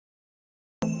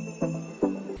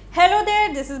Hello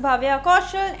there, this is Bhavya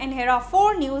Kaushal and here are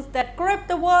 4 news that gripped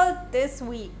the world this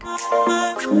week.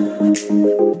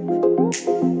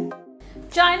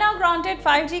 China granted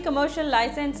 5G commercial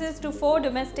licenses to 4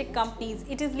 domestic companies.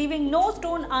 It is leaving no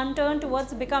stone unturned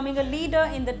towards becoming a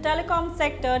leader in the telecom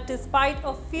sector despite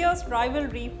a fierce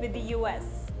rivalry with the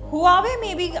US. Huawei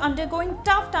may be undergoing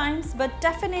tough times, but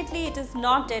definitely it is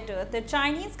not deterred. The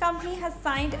Chinese company has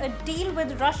signed a deal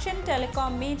with Russian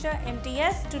telecom major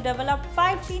MTS to develop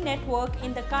 5G network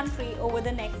in the country over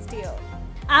the next year.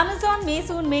 Amazon may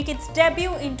soon make its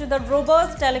debut into the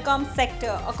robust telecom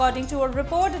sector. According to a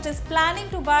report, it is planning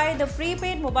to buy the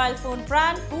prepaid mobile phone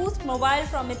brand Boost Mobile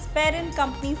from its parent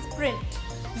company Sprint.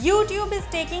 YouTube is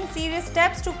taking serious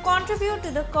steps to contribute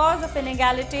to the cause of an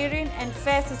egalitarian and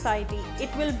fair society. It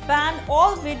will ban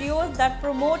all videos that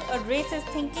promote a racist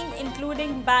thinking,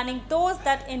 including banning those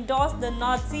that endorse the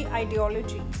Nazi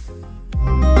ideology.